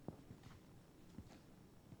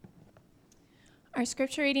Our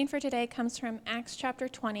scripture reading for today comes from Acts chapter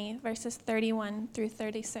 20, verses 31 through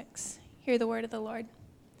 36. Hear the word of the Lord.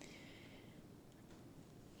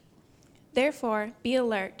 Therefore, be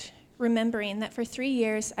alert, remembering that for 3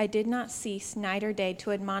 years I did not cease night or day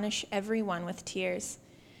to admonish everyone with tears.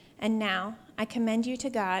 And now I commend you to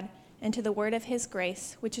God and to the word of his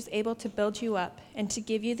grace, which is able to build you up and to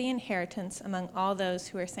give you the inheritance among all those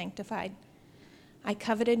who are sanctified. I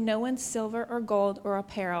coveted no one's silver or gold or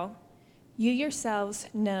apparel. You yourselves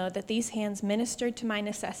know that these hands ministered to my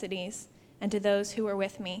necessities and to those who were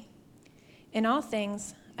with me. In all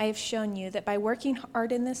things, I have shown you that by working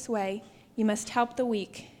hard in this way, you must help the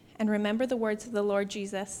weak and remember the words of the Lord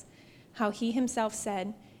Jesus, how he himself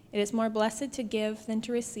said, "It is more blessed to give than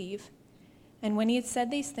to receive." And when he had said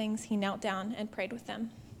these things, he knelt down and prayed with them.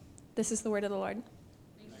 This is the word of the Lord.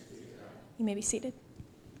 You may be seated.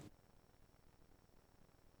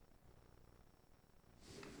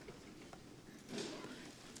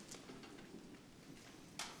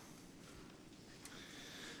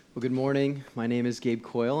 Well, good morning. My name is Gabe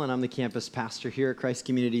Coyle, and I'm the campus pastor here at Christ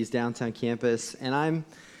Community's downtown campus. And I'm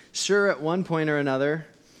sure at one point or another,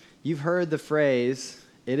 you've heard the phrase,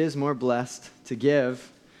 "It is more blessed to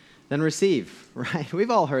give than receive," right?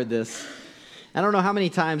 We've all heard this. I don't know how many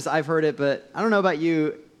times I've heard it, but I don't know about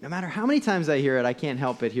you. No matter how many times I hear it, I can't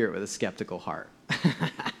help but hear it with a skeptical heart.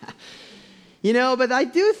 But I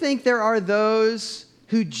do think there are those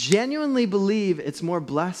who genuinely believe it's more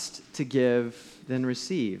blessed to give than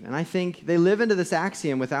receive. And I think they live into this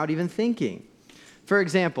axiom without even thinking. For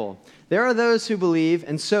example, there are those who believe,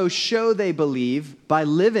 and so show they believe by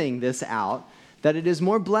living this out, that it is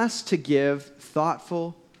more blessed to give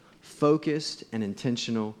thoughtful, focused, and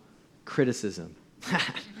intentional criticism.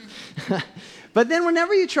 But then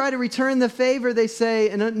whenever you try to return the favor, they say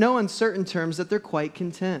in no uncertain terms that they're quite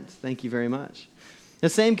content. Thank you very much. The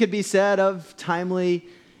same could be said of timely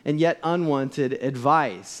and yet unwanted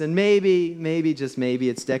advice. And maybe, just maybe,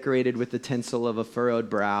 it's decorated with the tinsel of a furrowed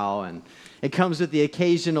brow, and it comes with the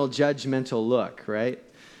occasional judgmental look, right?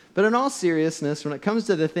 But in all seriousness, when it comes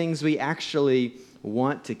to the things we actually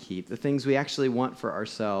want to keep, the things we actually want for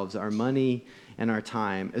ourselves, our money and our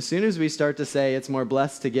time, as soon as we start to say it's more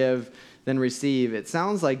blessed to give than receive, it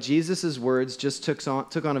sounds like Jesus' words just took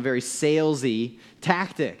on a very salesy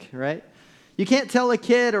tactic, right? You can't tell a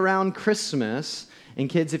kid around Christmas. And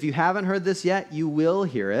kids, if you haven't heard this yet, you will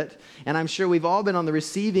hear it. And I'm sure we've all been on the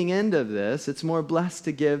receiving end of this. It's more blessed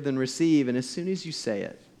to give than receive. And as soon as you say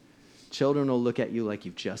it, children will look at you like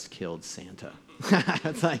you've just killed Santa.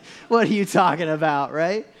 It's like, what are you talking about,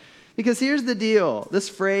 right? Because here's the deal. This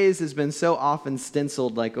phrase has been so often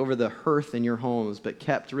stenciled like over the hearth in your homes, but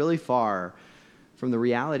kept really far from the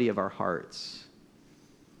reality of our hearts.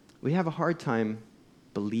 We have a hard time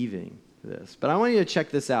believing this. But I want you to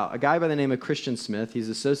check this out. A guy by the name of Christian Smith, he's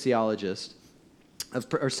a sociologist,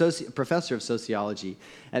 professor of sociology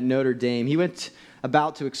at Notre Dame. He went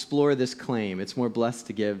about to explore this claim, it's more blessed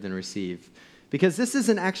to give than receive, because this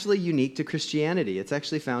isn't actually unique to Christianity. It's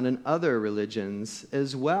actually found in other religions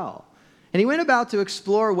as well. And he went about to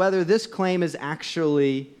explore whether this claim is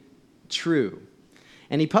actually true.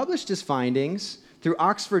 And he published his findings through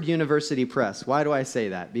Oxford University Press. Why do I say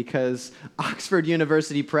that? Because Oxford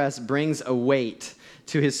University Press brings a weight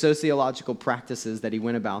to his sociological practices that he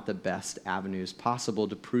went about the best avenues possible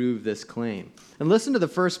to prove this claim. And listen to the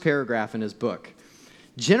first paragraph in his book.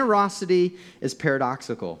 Generosity is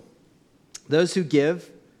paradoxical. Those who give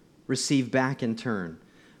receive back in turn.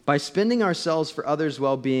 By spending ourselves for others'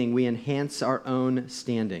 well-being, we enhance our own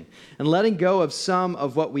standing. And letting go of some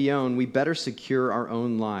of what we own, we better secure our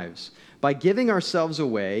own lives. By giving ourselves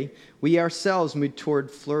away, we ourselves move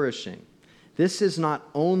toward flourishing. This is not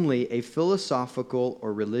only a philosophical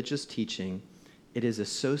or religious teaching, it is a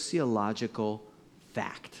sociological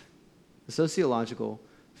fact. A sociological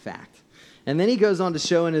fact. And then he goes on to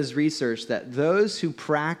show in his research that those who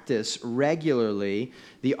practice regularly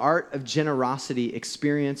the art of generosity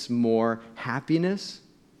experience more happiness,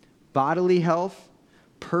 bodily health,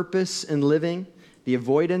 purpose in living, the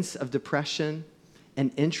avoidance of depression,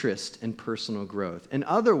 and interest in personal growth. In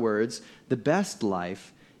other words, the best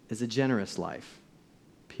life is a generous life,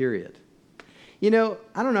 period. I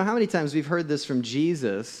don't know how many times we've heard this from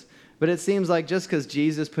Jesus, but it seems like just because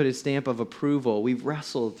Jesus put his stamp of approval, we've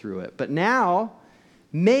wrestled through it. But now,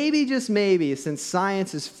 maybe, just maybe, since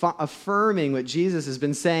science is affirming what Jesus has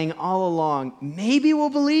been saying all along, maybe we'll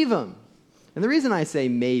believe him. And the reason I say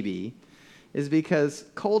maybe is because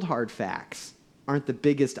cold, hard facts aren't the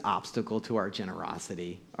biggest obstacle to our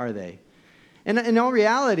generosity, are they? And in all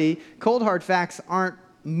reality, cold, hard facts aren't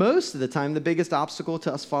most of the time the biggest obstacle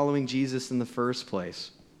to us following Jesus in the first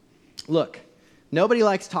place. Look, Nobody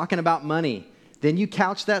likes talking about money. Then you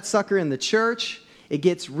couch that sucker in the church, it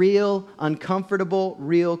gets real uncomfortable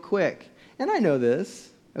real quick. And I know this,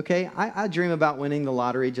 okay? I dream about winning the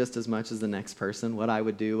lottery just as much as the next person, what I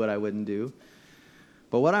would do, what I wouldn't do.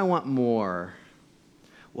 But what I want more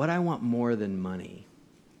than money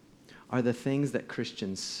are the things that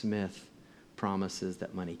Christian Smith promises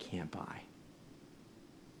that money can't buy.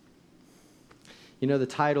 You know, the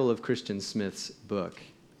title of Christian Smith's book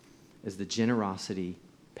is The Generosity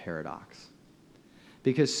Paradox.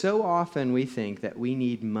 Because so often we think that we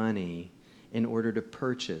need money in order to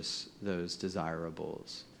purchase those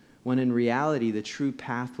desirables, when in reality, the true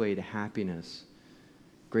pathway to happiness,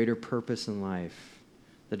 greater purpose in life,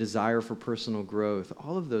 the desire for personal growth,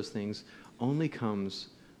 all of those things only comes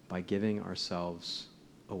by giving ourselves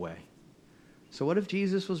away. So what if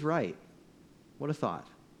Jesus was right? What a thought.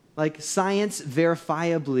 Like science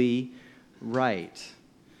verifiably right.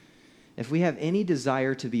 If we have any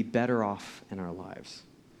desire to be better off in our lives,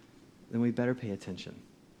 then we better pay attention.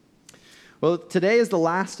 Well, today is the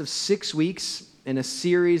last of 6 weeks in a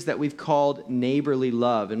series that we've called Neighborly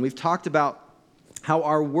Love. And we've talked about how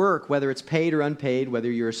our work, whether it's paid or unpaid,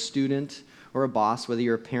 whether you're a student or a boss, whether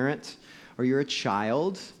you're a parent or you're a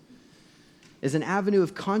child, is an avenue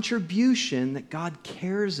of contribution that God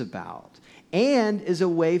cares about and is a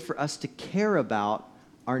way for us to care about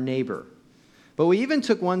our neighbor. But we even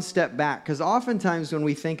took one step back, because oftentimes when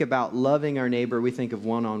we think about loving our neighbor, we think of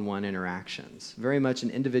one-on-one interactions, very much an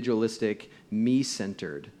individualistic,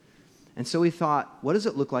 me-centered. And so we thought, what does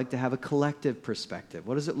it look like to have a collective perspective?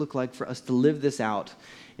 What does it look like for us to live this out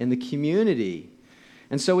in the community?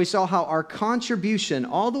 And so we saw how our contribution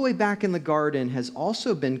all the way back in the garden has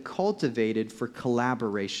also been cultivated for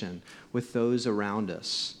collaboration with those around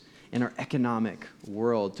us in our economic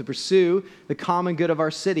world to pursue the common good of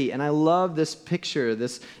our city. And I love this picture,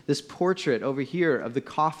 this portrait over here of the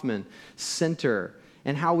Kauffman Center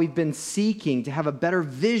and how we've been seeking to have a better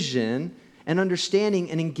vision and understanding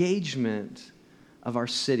and engagement of our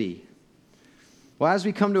city. Well, as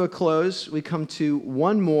we come to a close, we come to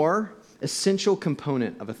one more essential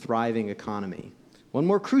component of a thriving economy, one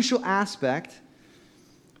more crucial aspect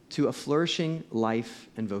to a flourishing life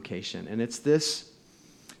and vocation. And it's this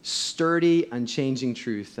sturdy, unchanging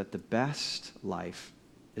truth that the best life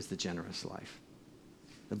is the generous life.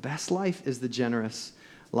 The best life is the generous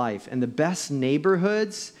life. And the best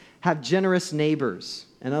neighborhoods have generous neighbors.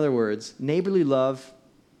 In other words, neighborly love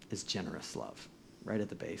is generous love, right at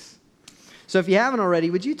the base. So if you haven't already,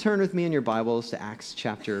 would you turn with me in your Bibles to Acts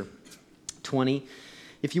chapter 20?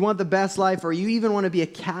 If you want the best life, or you even want to be a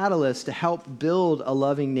catalyst to help build a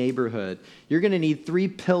loving neighborhood, you're going to need 3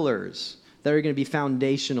 pillars that are going to be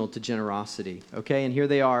foundational to generosity, okay? And here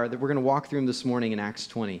they are. We're going to walk through them this morning in Acts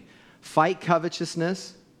 20. Fight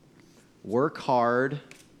covetousness, work hard,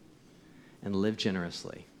 and live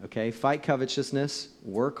generously, okay? Fight covetousness,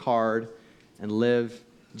 work hard, and live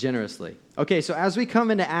generously. Okay, so as we come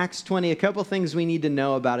into Acts 20, a couple things we need to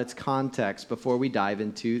know about its context before we dive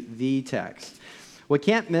into the text. What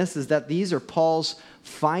can't miss is that these are Paul's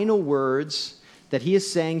final words that he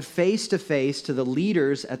is saying face to face to the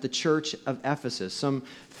leaders at the church of Ephesus, some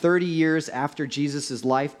 30 years after Jesus'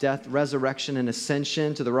 life, death, resurrection, and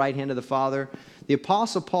ascension to the right hand of the Father. The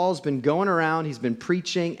Apostle Paul's been going around, he's been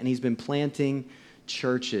preaching, and he's been planting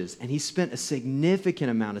churches. And he spent a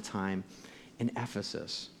significant amount of time in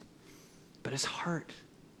Ephesus. But his heart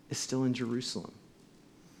is still in Jerusalem.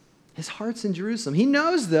 His heart's in Jerusalem. He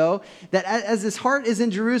knows, though, that as his heart is in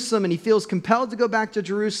Jerusalem and he feels compelled to go back to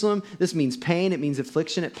Jerusalem, this means pain, it means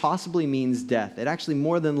affliction, it possibly means death. It actually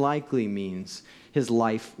more than likely means his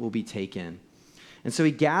life will be taken. And so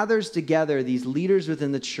he gathers together these leaders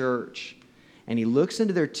within the church, and he looks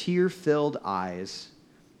into their tear-filled eyes,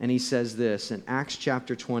 and he says this in Acts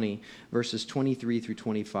chapter 20, verses 23 through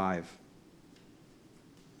 25.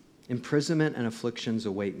 Imprisonment and afflictions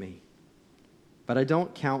await me. But I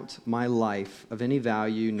don't count my life of any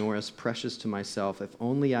value nor as precious to myself, if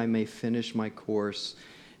only I may finish my course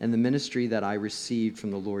and the ministry that I received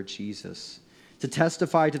from the Lord Jesus, to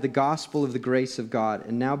testify to the gospel of the grace of God.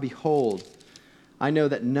 And now behold, I know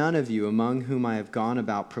that none of you among whom I have gone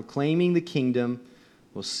about proclaiming the kingdom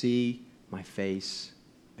will see my face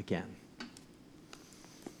again.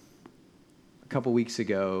 A couple weeks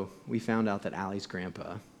ago, we found out that Allie's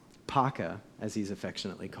grandpa, Paka, as he's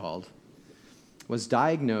affectionately called, was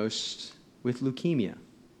diagnosed with leukemia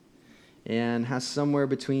and has somewhere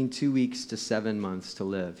between 2 weeks to 7 months to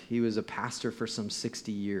live. He was a pastor for some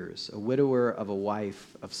 60 years, a widower of a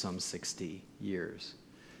wife of some 60 years.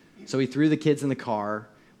 So we threw the kids in the car,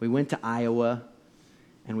 we went to Iowa,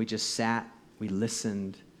 and we just sat, we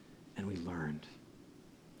listened, and we learned.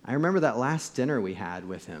 I remember that last dinner we had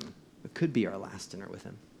with him. It could be our last dinner with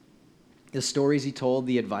him. The stories he told,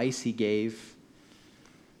 the advice he gave,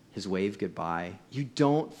 his wave goodbye. You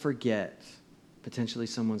don't forget potentially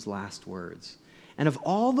someone's last words. And of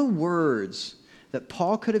all the words that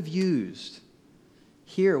Paul could have used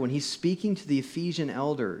here when he's speaking to the Ephesian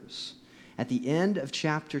elders at the end of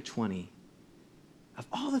chapter 20, of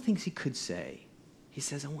all the things he could say, he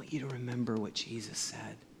says, I want you to remember what Jesus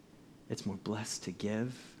said. It's more blessed to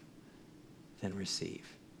give than receive.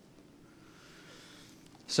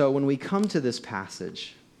 So when we come to this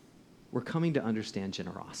passage, we're coming to understand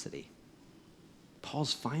generosity.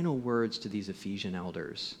 Paul's final words to these Ephesian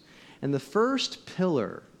elders. And the first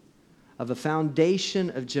pillar of the foundation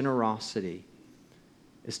of generosity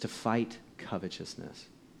is to fight covetousness.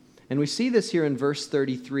 And we see this here in verse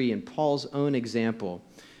 33 in Paul's own example,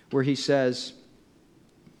 where he says,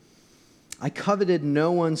 I coveted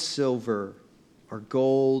no one's silver or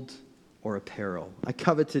gold or apparel. I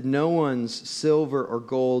coveted no one's silver or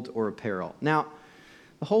gold or apparel. Now,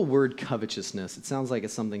 the whole word covetousness, it sounds like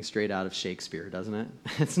it's something straight out of Shakespeare, doesn't it?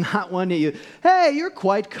 It's not one that hey, you're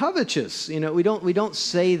quite covetous. We don't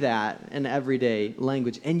say that in everyday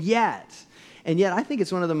language. And yet, I think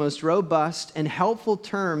it's one of the most robust and helpful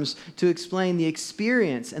terms to explain the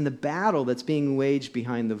experience and the battle that's being waged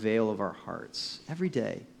behind the veil of our hearts every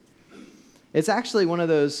day. It's actually one of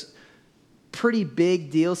those pretty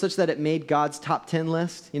big deals such that it made God's top 10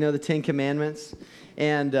 list, the 10 Commandments,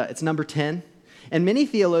 and it's number 10. And many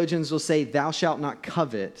theologians will say, thou shalt not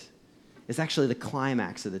covet is actually the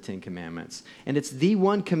climax of the 10 Commandments. And it's the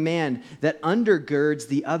one command that undergirds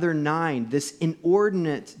the other 9, this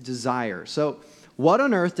inordinate desire. So what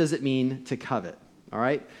on earth does it mean to covet? All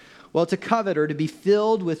right? Well, to covet or to be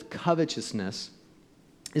filled with covetousness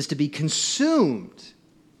is to be consumed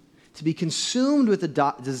with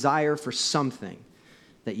a desire for something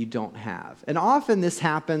that you don't have. And often this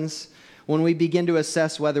happens when we begin to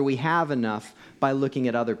assess whether we have enough by looking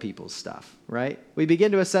at other people's stuff, right? We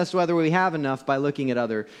begin to assess whether we have enough by looking at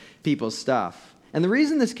other people's stuff. And the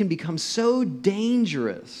reason this can become so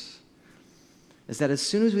dangerous is that as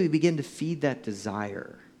soon as we begin to feed that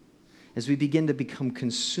desire, as we begin to become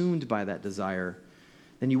consumed by that desire,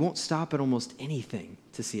 then you won't stop at almost anything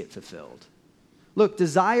to see it fulfilled. Look,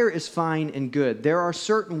 desire is fine and good. There are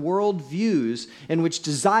certain worldviews in which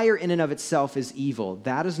desire in and of itself is evil.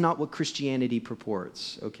 That is not what Christianity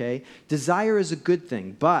purports, okay? Desire is a good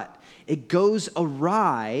thing, but it goes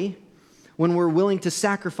awry when we're willing to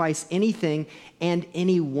sacrifice anything and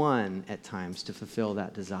anyone at times to fulfill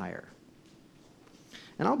that desire.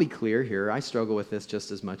 And I'll be clear here, I struggle with this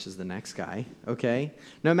just as much as the next guy, okay?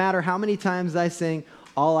 No matter how many times I sing,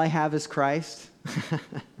 all I have is Christ,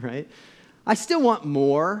 right? I still want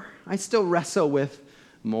more. I still wrestle with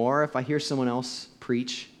more. If I hear someone else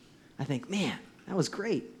preach, I think, man, that was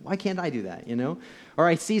great. Why can't I do that, Or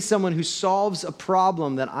I see someone who solves a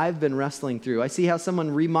problem that I've been wrestling through. I see how someone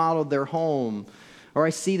remodeled their home. Or I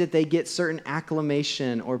see that they get certain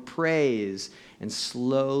acclamation or praise. And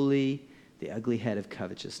slowly, the ugly head of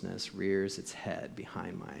covetousness rears its head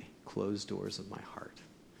behind my closed doors of my heart.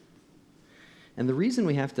 And the reason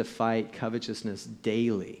we have to fight covetousness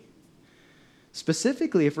daily,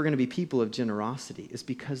 specifically if we're going to be people of generosity, is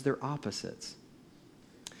because they're opposites.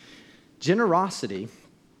 Generosity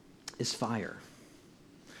is fire.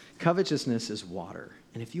 Covetousness is water.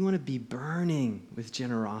 And if you want to be burning with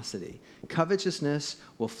generosity, covetousness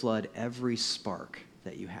will flood every spark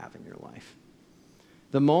that you have in your life.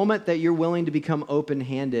 The moment that you're willing to become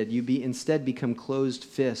open-handed, you instead become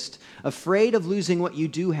closed-fist, afraid of losing what you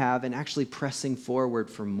do have and actually pressing forward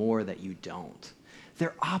for more that you don't.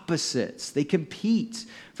 They're opposites. They compete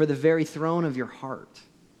for the very throne of your heart.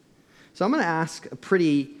 So I'm going to ask a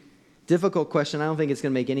pretty difficult question. I don't think it's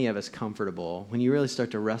going to make any of us comfortable when you really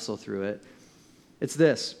start to wrestle through it. It's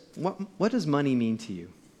this. What does money mean to you?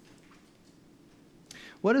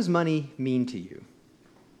 What does money mean to you?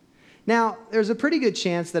 Now, there's a pretty good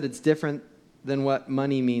chance that it's different than what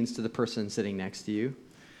money means to the person sitting next to you.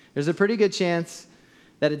 There's a pretty good chance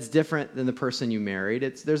that it's different than the person you married.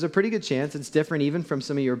 There's a pretty good chance it's different even from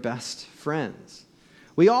some of your best friends.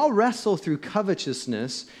 We all wrestle through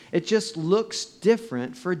covetousness. It just looks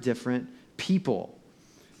different for different people.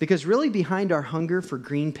 Because really behind our hunger for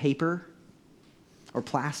green paper or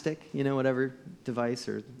plastic, whatever device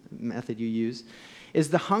or method you use, is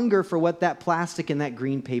the hunger for what that plastic and that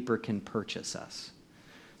green paper can purchase us.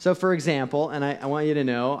 So for example, and I want you to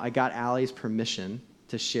know, I got Allie's permission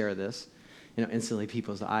to share this. Instantly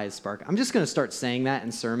people's eyes spark. I'm just going to start saying that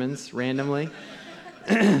in sermons randomly.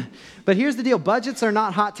 But here's the deal. Budgets are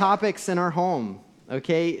not hot topics in our home.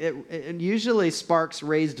 okay? It usually sparks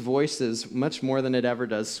raised voices much more than it ever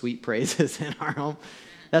does sweet praises in our home.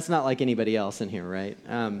 That's not like anybody else in here, right?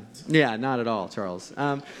 Yeah, not at all, Charles.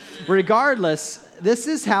 Regardless, this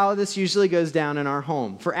is how this usually goes down in our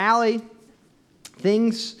home. For Allie,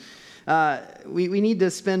 things, we need to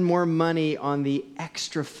spend more money on the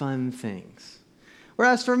extra fun things.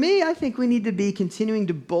 Whereas for me, I think we need to be continuing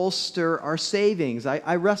to bolster our savings.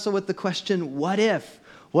 I wrestle with the question, what if?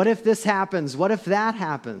 What if this happens? What if that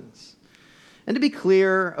happens? And to be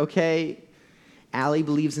clear, okay, Allie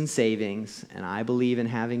believes in savings, and I believe in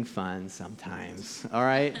having fun sometimes, all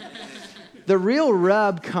right? The real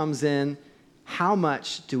rub comes in, how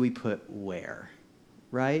much do we put where,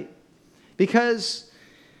 right? Because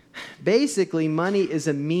basically, money is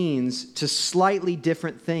a means to slightly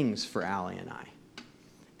different things for Allie and I.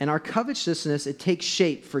 And our covetousness, it takes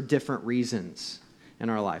shape for different reasons in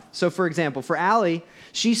our life. So for example, for Allie,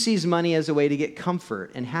 she sees money as a way to get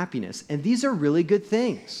comfort and happiness. And these are really good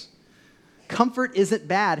things. Comfort isn't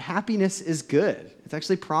bad. Happiness is good. It's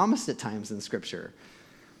actually promised at times in Scripture.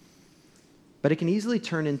 But it can easily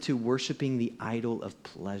turn into worshiping the idol of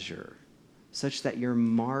pleasure, such that your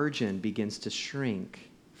margin begins to shrink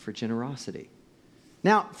for generosity.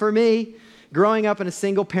 Now, for me, growing up in a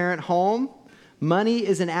single-parent home, money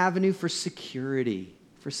is an avenue for security.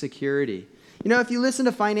 You know, if you listen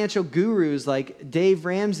to financial gurus like Dave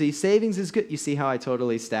Ramsey, savings is good. You see how I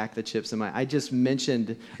totally stack the chips in my... I just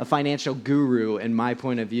mentioned a financial guru in my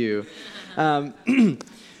point of view.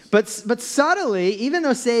 But subtly, even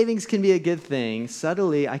though savings can be a good thing,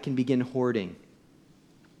 subtly I can begin hoarding.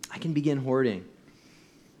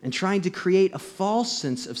 And trying to create a false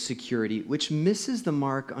sense of security, which misses the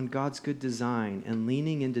mark on God's good design and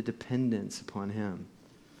leaning into dependence upon Him.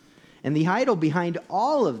 And the idol behind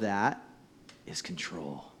all of that is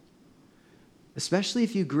control. Especially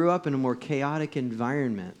if you grew up in a more chaotic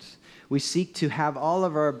environment. We seek to have all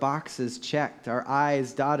of our boxes checked, our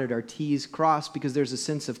I's dotted, our T's crossed, because there's a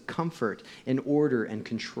sense of comfort and order and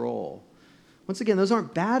control. Once again, those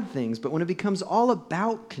aren't bad things, but when it becomes all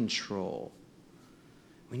about control,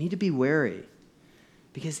 we need to be wary.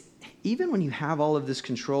 Because even when you have all of this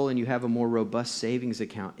control and you have a more robust savings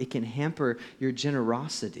account, it can hamper your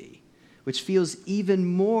generosity, which feels even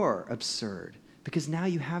more absurd because now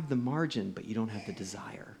you have the margin, but you don't have the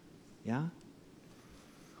desire. Yeah?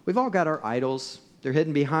 We've all got our idols. They're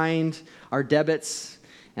hidden behind our debits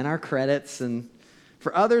and our credits. And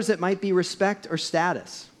for others, it might be respect or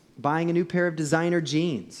status. Buying a new pair of designer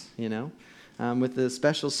jeans, with the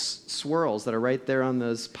special swirls that are right there on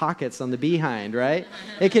those pockets on the behind, right?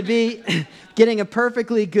 It could be getting a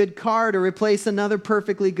perfectly good car to replace another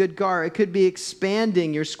perfectly good car. It could be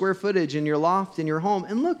expanding your square footage in your loft in your home.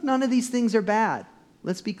 And look, none of these things are bad.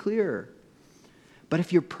 Let's be clear. But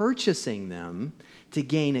if you're purchasing them to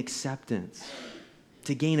gain acceptance,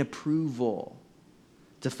 to gain approval,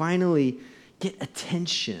 to finally get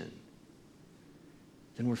attention,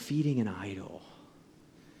 then we're feeding an idol.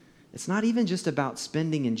 It's not even just about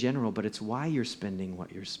spending in general, but it's why you're spending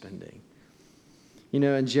what you're spending.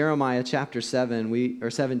 In Jeremiah chapter 17,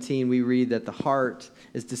 we read that the heart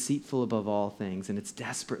is deceitful above all things, and it's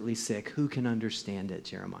desperately sick. Who can understand it,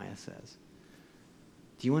 Jeremiah says.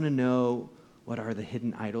 Do you want to know what are the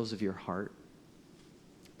hidden idols of your heart?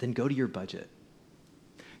 Then go to your budget.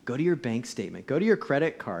 Go to your bank statement. Go to your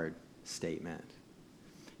credit card statement.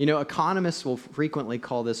 Economists will frequently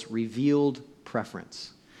call this revealed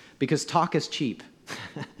preference. Because talk is cheap.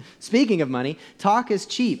 Speaking of money, talk is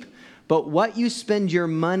cheap. But what you spend your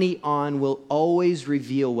money on will always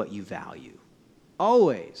reveal what you value.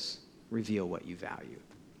 Always reveal what you value.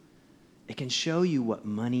 It can show you what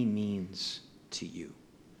money means to you.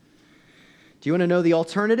 Do you want to know the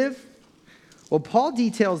alternative? Well, Paul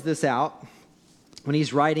details this out when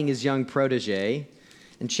he's writing his young protege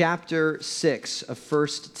in chapter 6 of 1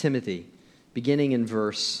 Timothy, beginning in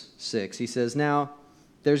verse 6. He says, "Now,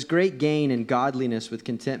 there's great gain in godliness with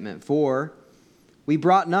contentment, for we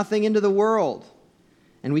brought nothing into the world,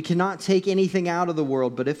 and we cannot take anything out of the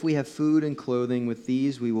world, but if we have food and clothing, with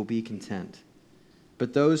these we will be content.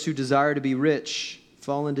 But those who desire to be rich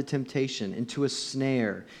fall into temptation, into a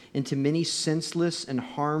snare, into many senseless and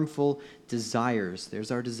harmful desires."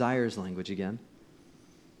 There's our desires language again.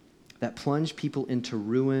 "That plunge people into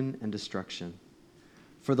ruin and destruction.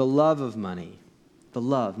 For the love of money," the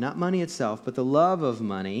love, not money itself, but the love of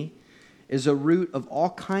money is a root of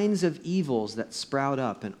all kinds of evils that sprout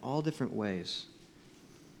up in all different ways.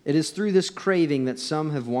 It is through this craving that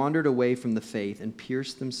some have wandered away from the faith and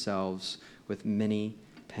pierced themselves with many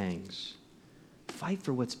pangs. Fight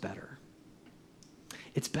for what's better.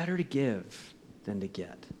 It's better to give than to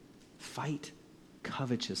get. Fight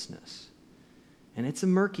covetousness. And it's a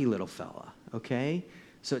murky little fella, okay?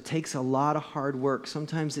 So it takes a lot of hard work.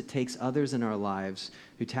 Sometimes it takes others in our lives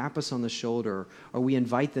who tap us on the shoulder, or we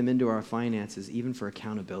invite them into our finances, even for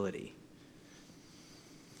accountability.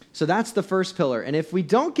 So that's the first pillar. And if we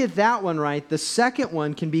don't get that one right, the second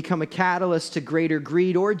one can become a catalyst to greater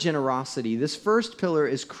greed or generosity. This first pillar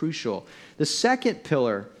is crucial. The second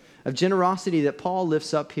pillar of generosity that Paul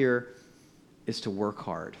lifts up here is to work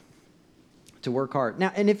hard. To work hard.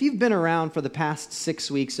 Now, and if you've been around for the past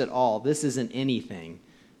 6 weeks at all, this isn't anything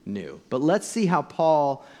new. But let's see how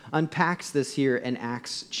Paul unpacks this here in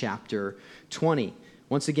Acts chapter 20.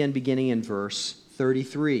 Once again, beginning in verse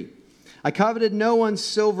 33. I coveted no one's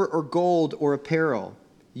silver or gold or apparel.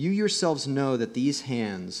 You yourselves know that these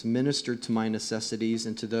hands ministered to my necessities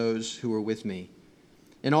and to those who were with me.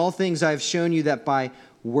 In all things I have shown you that by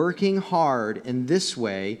working hard in this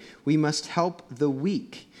way, we must help the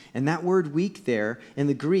weak. And that word weak there in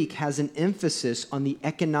the Greek has an emphasis on the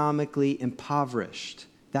economically impoverished.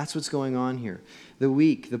 That's what's going on here. The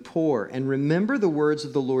weak, the poor. And remember the words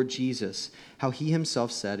of the Lord Jesus, how he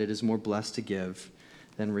himself said, it is more blessed to give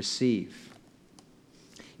than receive.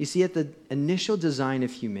 You see, at the initial design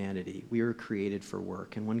of humanity, we were created for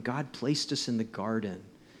work. And when God placed us in the garden,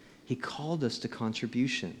 he called us to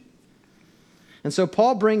contribution. And so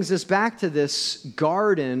Paul brings us back to this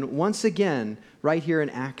garden once again, right here in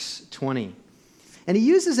Acts 20. And he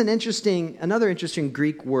uses another interesting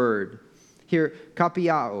Greek word here,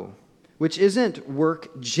 kapiao, which isn't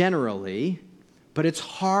work generally, but it's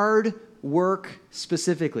hard work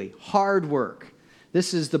specifically. Hard work.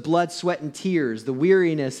 This is the blood, sweat, and tears, the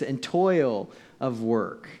weariness and toil of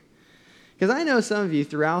work. Because I know some of you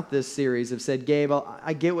throughout this series have said, Gabe,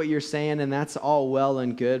 I get what you're saying, and that's all well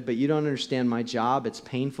and good, but you don't understand my job. It's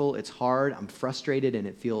painful, it's hard, I'm frustrated, and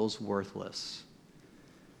it feels worthless.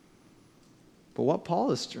 But what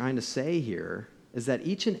Paul is trying to say here is that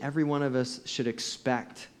each and every one of us should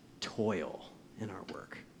expect toil in our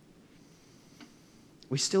work.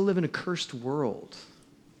 We still live in a cursed world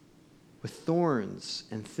with thorns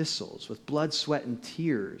and thistles, with blood, sweat, and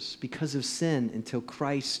tears because of sin until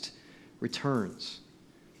Christ returns.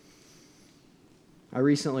 I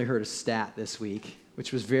recently heard a stat this week,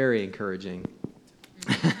 which was very encouraging,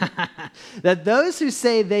 that those who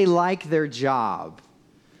say they like their job,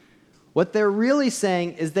 what they're really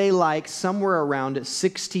saying is they like somewhere around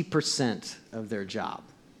 60% of their job.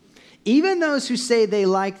 Even those who say they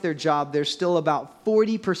like their job, there's still about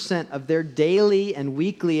 40% of their daily and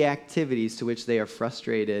weekly activities to which they are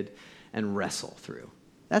frustrated and wrestle through.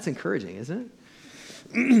 That's encouraging, isn't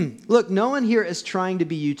it? Look, no one here is trying to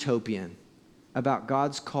be utopian about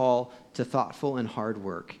God's call to thoughtful and hard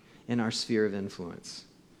work in our sphere of influence.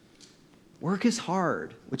 Work is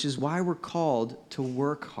hard, which is why we're called to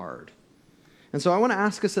work hard. And so I want to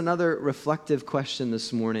ask us another reflective question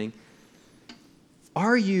this morning.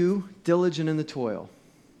 Are you diligent in the toil?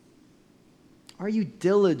 Are you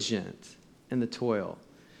diligent in the toil?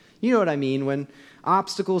 You know what I mean. When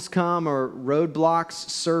obstacles come or roadblocks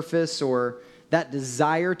surface or that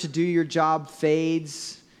desire to do your job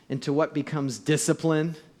fades into what becomes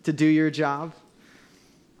discipline to do your job,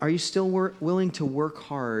 are you still willing to work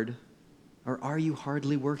hard, or are you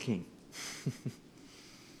hardly working?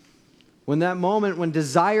 When that moment when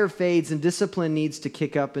desire fades and discipline needs to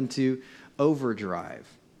kick up into overdrive.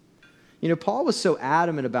 You know, Paul was so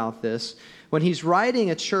adamant about this. When he's writing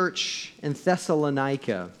a church in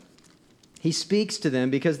Thessalonica, he speaks to them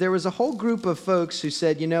because there was a whole group of folks who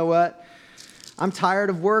said, you know what? I'm tired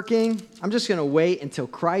of working. I'm just going to wait until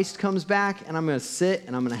Christ comes back, and I'm going to sit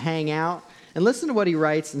and I'm going to hang out. And listen to what he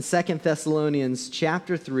writes in 2 Thessalonians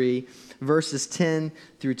chapter 3, verses 10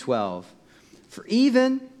 through 12. For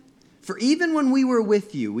even when we were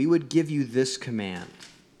with you, we would give you this command.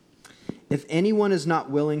 If anyone is not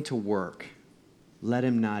willing to work, let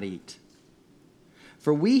him not eat.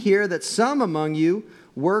 For we hear that some among you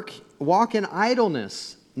walk in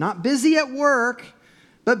idleness, not busy at work,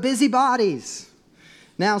 but busybodies.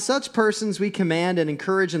 Now, such persons we command and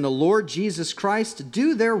encourage in the Lord Jesus Christ to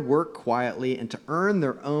do their work quietly and to earn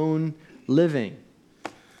their own living.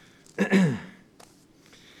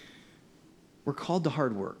 We're called to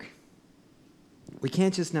hard work. We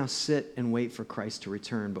can't just now sit and wait for Christ to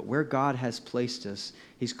return, but where God has placed us,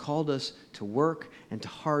 he's called us to work and to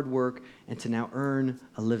hard work and to now earn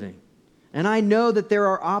a living. And I know that there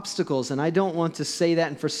are obstacles, and I don't want to say that.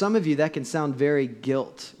 And for some of you, that can sound very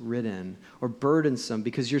guilt-ridden or burdensome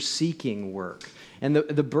because you're seeking work. And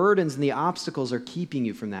the burdens and the obstacles are keeping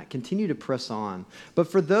you from that. Continue to press on. But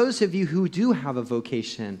for those of you who do have a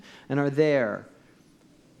vocation and are there,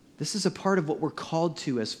 This is a part of what we're called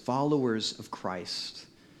to as followers of Christ,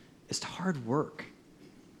 is to hard work.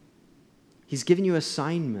 He's given you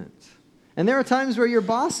assignment. And there are times where your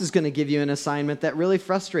boss is going to give you an assignment that really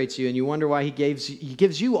frustrates you, and you wonder why he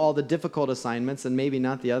gives you all the difficult assignments and maybe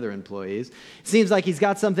not the other employees. It seems like he's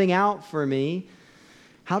got something out for me.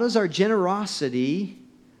 How does our generosity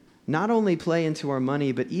not only play into our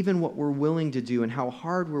money, but even what we're willing to do and how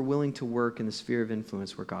hard we're willing to work in the sphere of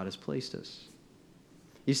influence where God has placed us?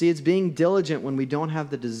 You see, it's being diligent when we don't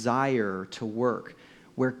have the desire to work,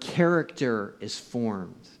 where character is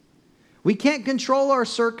formed. We can't control our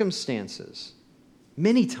circumstances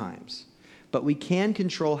many times, but we can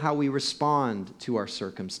control how we respond to our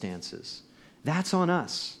circumstances. That's on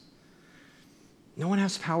us. No one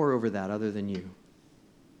has power over that other than you.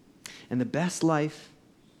 And the best life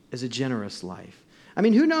is a generous life. I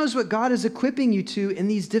mean, who knows what God is equipping you to in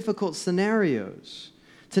these difficult scenarios?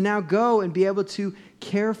 To now go and be able to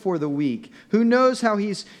care for the weak. Who knows how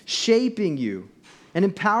he's shaping you and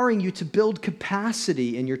empowering you to build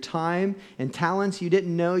capacity in your time and talents you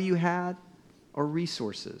didn't know you had, or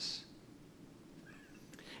resources.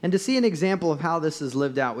 And to see an example of how this is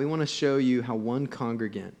lived out, we want to show you how one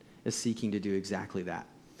congregant is seeking to do exactly that.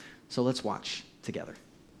 So let's watch together.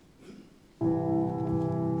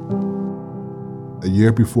 A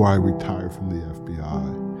year before I retired from the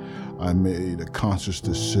FBI, I made a conscious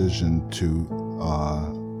decision to,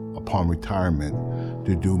 upon retirement,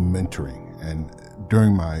 to do mentoring. And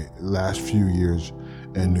during my last few years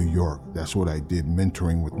in New York, that's what I did,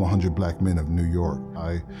 mentoring with 100 Black Men of New York.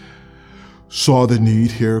 I saw the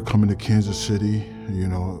need here coming to Kansas City. You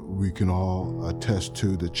know, we can all attest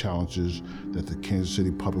to the challenges that the Kansas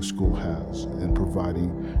City Public School has in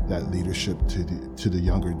providing that leadership to the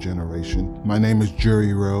younger generation. My name is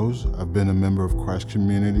Jerry Rose. I've been a member of Christ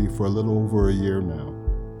Community for a little over a year now.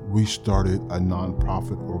 We started a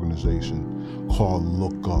nonprofit organization called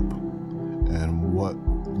Look Up. And what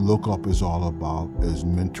Look Up is all about is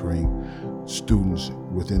mentoring students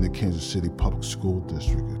within the Kansas City Public School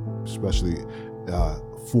District, especially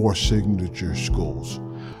 4 signature schools.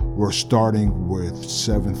 We're starting with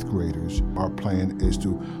 7th graders. Our plan is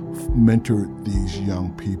to mentor these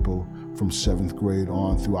young people from 7th grade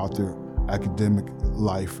on throughout their academic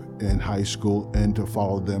life in high school and to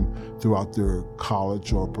follow them throughout their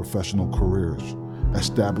college or professional careers,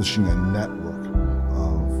 establishing a network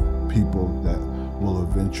of people that will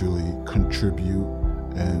eventually contribute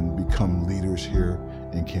and become leaders here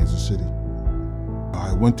in Kansas City.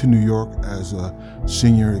 I went to New York as a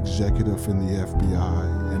senior executive in the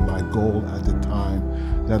FBI, and my goal at the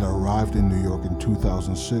time that I arrived in New York in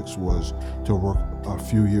 2006 was to work a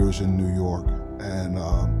few years in New York and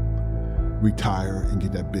retire and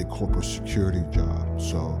get that big corporate security job.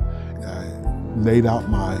 So I laid out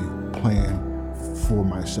my plan for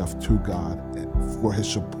myself to God for his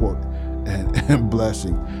support and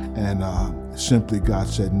blessing. And simply God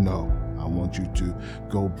said, no, I want you to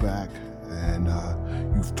go back. And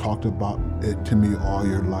you've talked about it to me all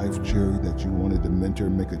your life, Jerry, that you wanted to mentor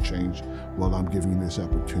and make a change. Well, I'm giving you this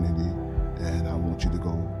opportunity, and I want you to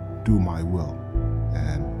go do my will.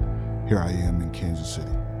 And here I am in Kansas City.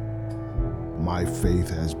 My faith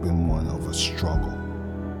has been one of a struggle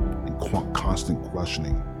and constant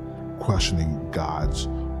questioning God's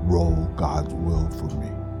role, God's will for me.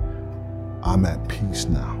 I'm at peace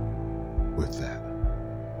now with that.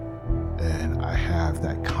 And I have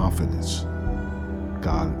that confidence,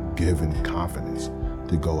 God-given confidence,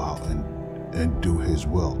 to go out and do his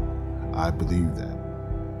will. I believe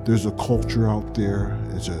that. There's a culture out there,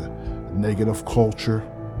 it's a negative culture,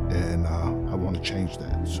 and I want to change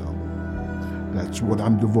that. So that's what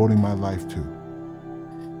I'm devoting my life to.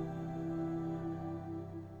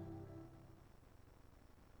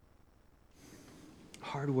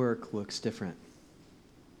 Hard work looks different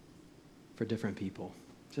for different people,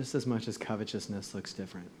 just as much as covetousness looks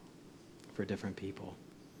different for different people.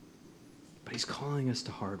 But he's calling us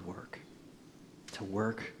to hard work, to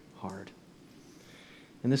work hard.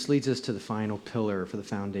 And this leads us to the final pillar for the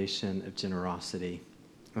foundation of generosity,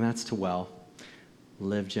 and that's to,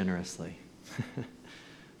 live generously.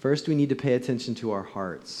 First, we need to pay attention to our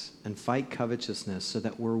hearts and fight covetousness so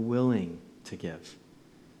that we're willing to give.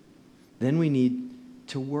 Then we need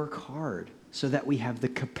to work hard so that we have the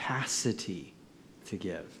capacity to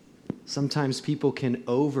give. Sometimes people can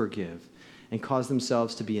overgive and cause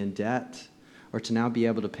themselves to be in debt or to now be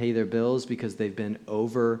able to pay their bills because they've been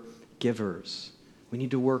over-givers. We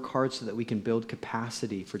need to work hard so that we can build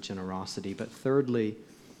capacity for generosity. But thirdly,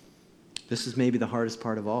 this is maybe the hardest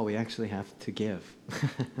part of all. We actually have to give.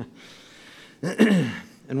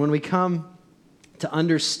 And when we come to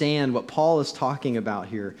understand what Paul is talking about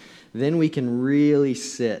here, then we can really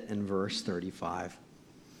sit in verse 35.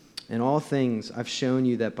 In all things, I've shown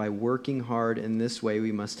you that by working hard in this way,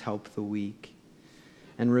 we must help the weak.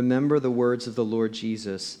 And remember the words of the Lord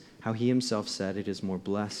Jesus, how he himself said, it is more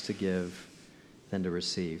blessed to give than to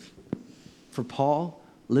receive. For Paul,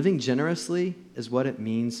 living generously is what it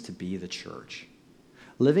means to be the church.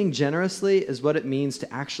 Living generously is what it means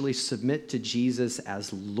to actually submit to Jesus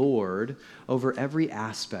as Lord over every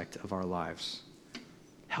aspect of our lives.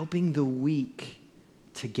 Helping the weak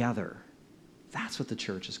together. That's what the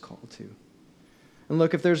church is called to. And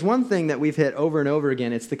look, if there's one thing that we've hit over and over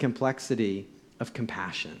again, it's the complexity of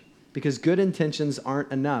compassion. Because good intentions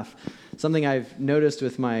aren't enough. Something I've noticed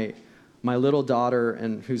with my little daughter,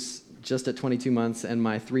 and who's just at 22 months, and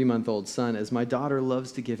my 3-month-old son, is my daughter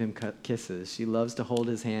loves to give him kisses. She loves to hold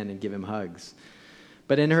his hand and give him hugs.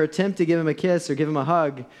 But in her attempt to give him a kiss or give him a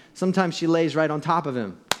hug, sometimes she lays right on top of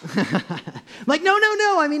him. Like, no.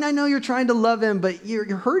 I mean, I know you're trying to love him, but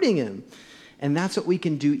you're hurting him. And that's what we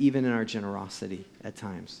can do even in our generosity at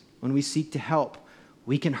times. When we seek to help,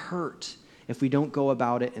 we can hurt if we don't go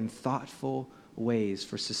about it in thoughtful ways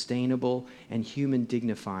for sustainable and human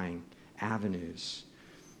dignifying avenues.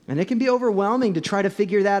 And it can be overwhelming to try to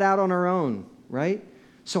figure that out on our own, right?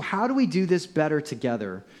 So how do we do this better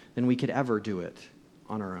together than we could ever do it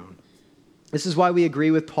on our own? This is why we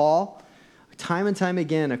agree with Paul time and time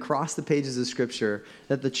again across the pages of Scripture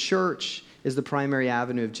that the church is the primary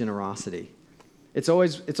avenue of generosity. It's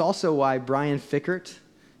also why Brian Fikkert,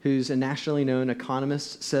 who's a nationally known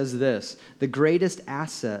economist, says this: the greatest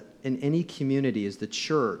asset in any community is the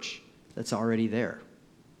church that's already there.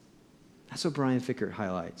 That's what Brian Fikkert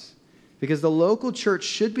highlights. Because the local church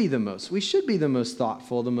should be the most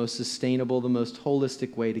thoughtful, the most sustainable, the most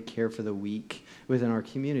holistic way to care for the weak within our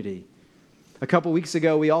community. A couple weeks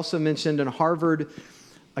ago, we also mentioned a Harvard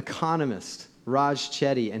economist, Raj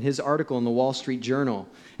Chetty, and his article in the Wall Street Journal.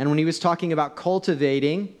 And when he was talking about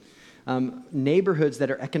cultivating neighborhoods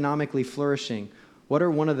that are economically flourishing, what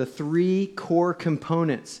are one of the 3 core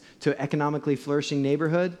components to an economically flourishing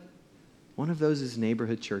neighborhood? One of those is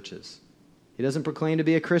neighborhood churches. He doesn't proclaim to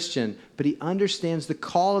be a Christian, but he understands the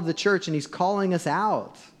call of the church, and he's calling us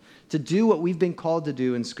out to do what we've been called to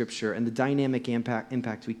do in Scripture and the dynamic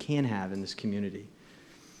impact we can have in this community.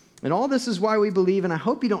 And all this is why we believe, and I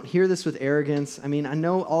hope you don't hear this with arrogance. I mean, I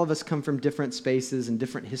know all of us come from different spaces and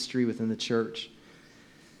different history within the church.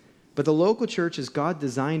 But the local church, as God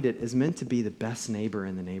designed it, is meant to be the best neighbor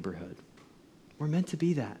in the neighborhood. We're meant to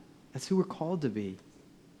be that. That's who we're called to be.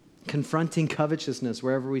 Confronting covetousness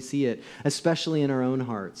wherever we see it, especially in our own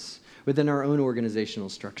hearts, within our own organizational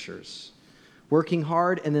structures. Working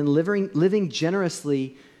hard and then living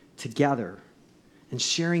generously together and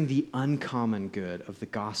sharing the uncommon good of the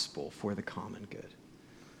gospel for the common good.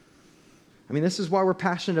 I mean, this is why we're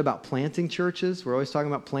passionate about planting churches. We're always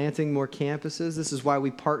talking about planting more campuses. This is why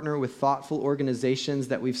we partner with thoughtful organizations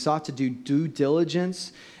that we've sought to do due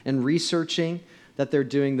diligence and researching that they're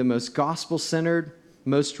doing the most gospel-centered,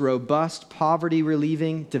 most robust,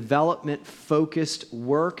 poverty-relieving, development-focused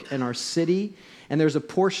work in our city. And there's a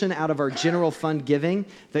portion out of our general fund giving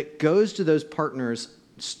that goes to those partners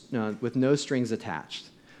with no strings attached.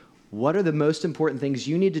 What are the most important things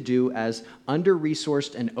you need to do as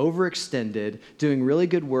under-resourced and overextended, doing really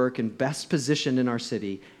good work and best positioned in our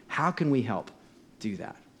city? How can we help do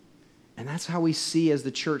that? And that's how we see as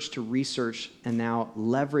the church to research and now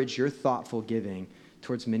leverage your thoughtful giving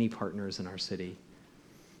towards many partners in our city.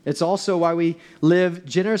 It's also why we live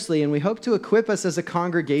generously, and we hope to equip us as a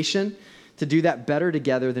congregation to do that better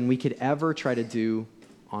together than we could ever try to do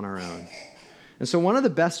on our own. And so one of the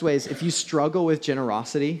best ways, if you struggle with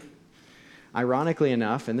generosity, ironically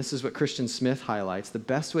enough, and this is what Christian Smith highlights, the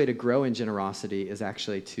best way to grow in generosity is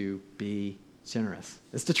actually to be generous.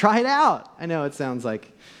 It's to try it out. I know it sounds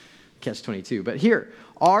like catch-22, but here,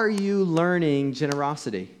 are you learning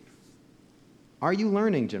generosity? Are you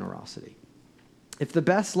learning generosity? If the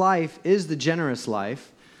best life is the generous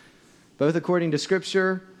life, both according to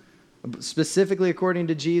Scripture, specifically according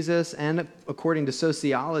to Jesus, and according to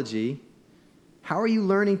sociology, how are you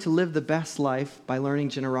learning to live the best life by learning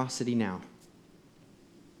generosity now?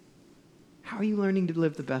 How are you learning to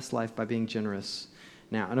live the best life by being generous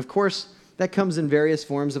now? And of course, that comes in various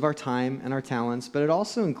forms of our time and our talents, but it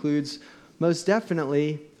also includes, most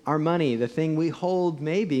definitely, our money, the thing we hold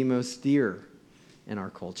maybe most dear in our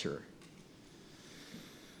culture.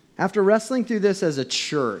 After wrestling through this as a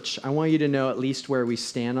church, I want you to know at least where we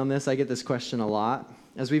stand on this. I get this question a lot.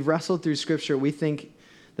 As we've wrestled through Scripture, we think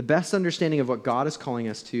the best understanding of what God is calling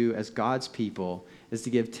us to as God's people is to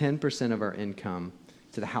give 10% of our income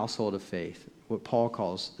to the household of faith, what Paul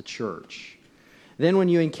calls the church. Then when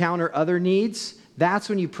you encounter other needs, that's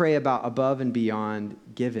when you pray about above and beyond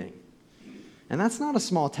giving. And that's not a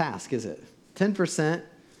small task, is it? 10%.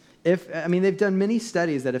 They've done many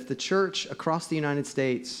studies that if the church across the United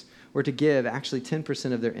States were to give actually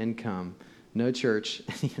 10% of their income, no church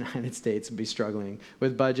in the United States would be struggling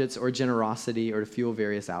with budgets or generosity or to fuel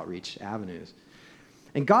various outreach avenues.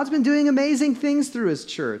 And God's been doing amazing things through his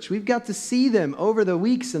church. We've got to see them over the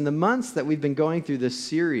weeks and the months that we've been going through this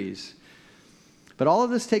series. But all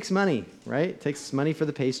of this takes money, right? It takes money for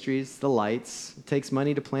the pastries, the lights. It takes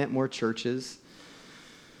money to plant more churches.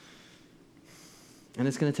 And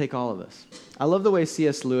it's going to take all of us. I love the way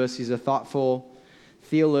C.S. Lewis, he's a thoughtful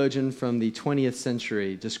theologian from the 20th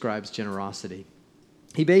century, describes generosity.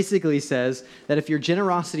 He basically says that if your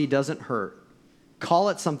generosity doesn't hurt, call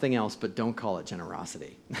it something else, but don't call it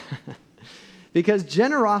generosity. Because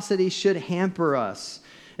generosity should hamper us.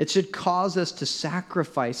 It should cause us to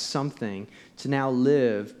sacrifice something to now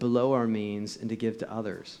live below our means and to give to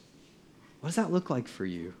others. What does that look like for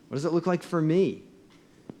you? What does it look like for me?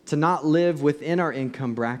 To not live within our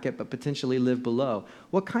income bracket, but potentially live below.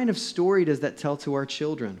 What kind of story does that tell to our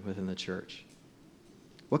children within the church?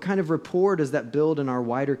 What kind of rapport does that build in our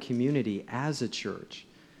wider community as a church?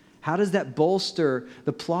 How does that bolster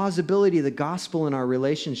the plausibility of the gospel in our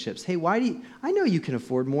relationships? Hey, I know you can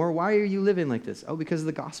afford more. Why are you living like this? Oh, because of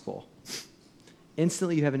the gospel.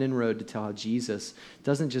 Instantly you have an inroad to tell how Jesus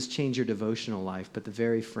doesn't just change your devotional life, but the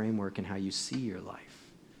very framework in how you see your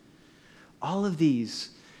life. All of these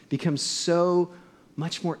become so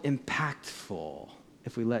much more impactful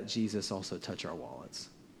if we let Jesus also touch our wallets.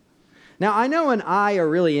 Now, I know when I, or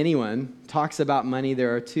really anyone, talks about money,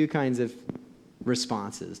 there are two kinds of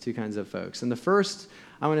responses, two kinds of folks. And the first,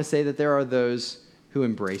 I want to say that there are those who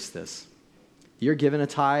embrace this. You're given a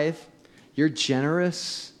tithe, you're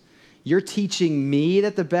generous, you're teaching me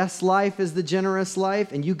that the best life is the generous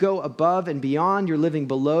life, and you go above and beyond, you're living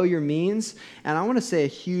below your means. And I want to say a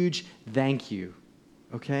huge thank you.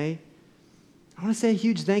 Okay? I want to say a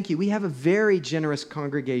huge thank you. We have a very generous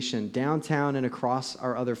congregation downtown and across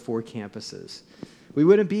our other 4 campuses. We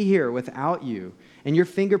wouldn't be here without you. And your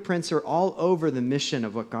fingerprints are all over the mission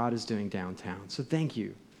of what God is doing downtown. So thank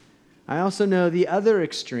you. I also know the other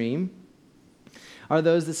extreme are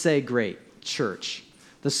those that say, great, church.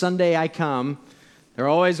 The Sunday I come, they're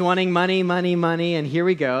always wanting money, money, money. And here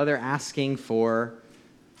we go. They're asking for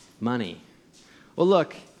money. Well,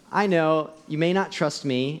 look, I know you may not trust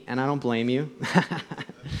me, and I don't blame you.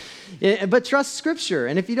 But trust Scripture.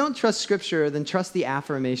 And if you don't trust Scripture, then trust the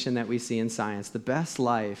affirmation that we see in science. The best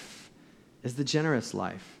life is the generous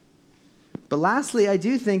life. But lastly, I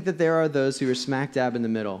do think that there are those who are smack dab in the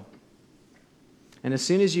middle. And as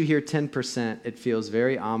soon as you hear 10%, it feels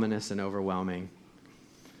very ominous and overwhelming.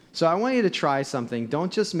 So I want you to try something.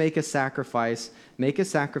 Don't just make a sacrifice, make a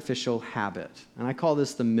sacrificial habit. And I call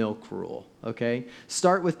this the milk rule, okay?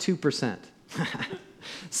 Start with 2%.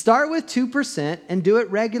 Start with 2% and do it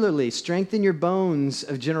regularly. Strengthen your bones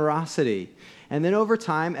of generosity. And then over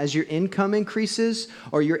time, as your income increases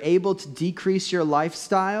or you're able to decrease your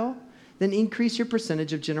lifestyle, then increase your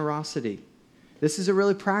percentage of generosity. This is a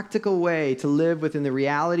really practical way to live within the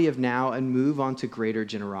reality of now and move on to greater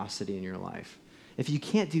generosity in your life. If you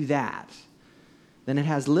can't do that, then it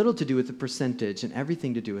has little to do with the percentage and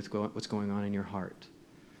everything to do with what's going on in your heart.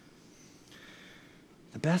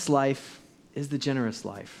 The best life is the generous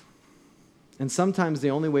life. And sometimes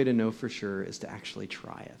the only way to know for sure is to actually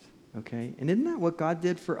try it, okay? And isn't that what God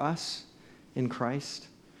did for us in Christ?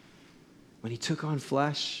 When he took on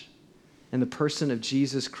flesh in the person of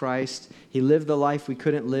Jesus Christ, he lived the life we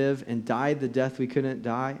couldn't live and died the death we couldn't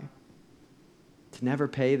die to never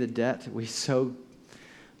pay the debt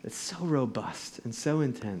it's so robust and so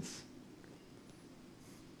intense.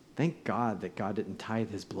 Thank God that God didn't tithe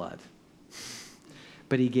his blood,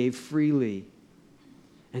 but he gave freely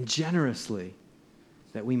and generously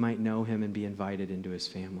that we might know him and be invited into his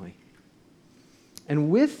family. And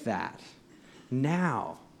with that,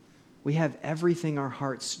 now we have everything our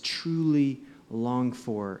hearts truly long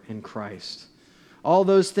for in Christ. All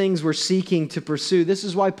those things we're seeking to pursue. This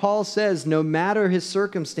is why Paul says, no matter his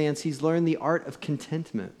circumstance, he's learned the art of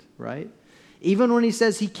contentment, right? Even when he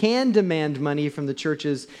says he can demand money from the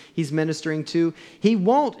churches he's ministering to, he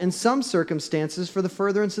won't in some circumstances for the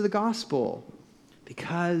furtherance of the gospel,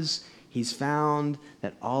 because he's found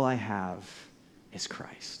that all I have is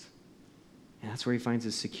Christ. And that's where he finds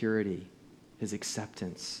his security, his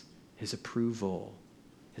acceptance, his approval,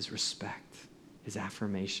 his respect, his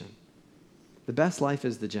affirmation. The best life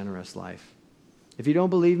is the generous life. If you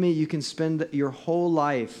don't believe me, you can spend your whole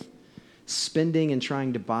life spending and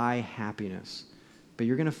trying to buy happiness. But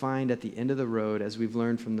you're going to find at the end of the road, as we've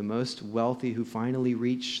learned from the most wealthy who finally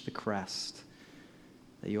reach the crest,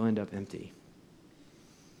 that you'll end up empty.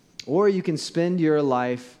 Or you can spend your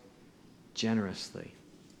life generously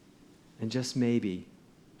and just maybe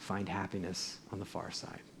find happiness on the far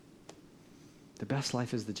side. The best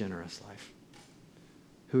life is the generous life.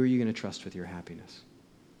 Who are you going to trust with your happiness?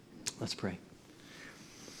 Let's pray.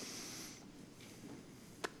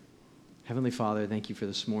 Heavenly Father, thank you for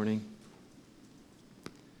this morning.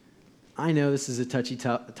 I know this is a touchy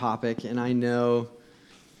topic, and I know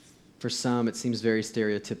for some it seems very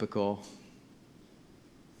stereotypical.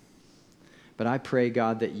 But I pray,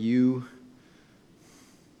 God, that you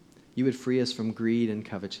would free us from greed and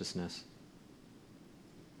covetousness.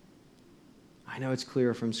 I know it's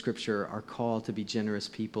clear from Scripture our call to be generous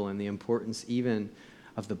people and the importance even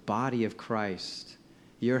of the body of Christ,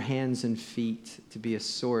 your hands and feet to be a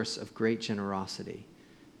source of great generosity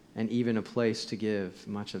and even a place to give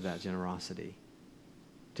much of that generosity,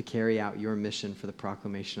 to carry out your mission for the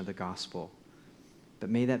proclamation of the gospel. But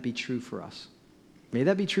may that be true for us. May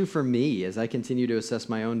that be true for me as I continue to assess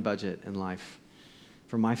my own budget in life,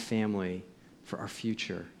 for my family, for our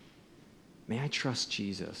future. May I trust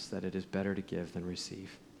Jesus that it is better to give than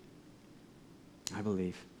receive. I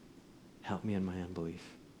believe. Help me in my unbelief.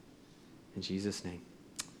 In Jesus' name,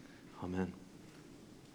 amen.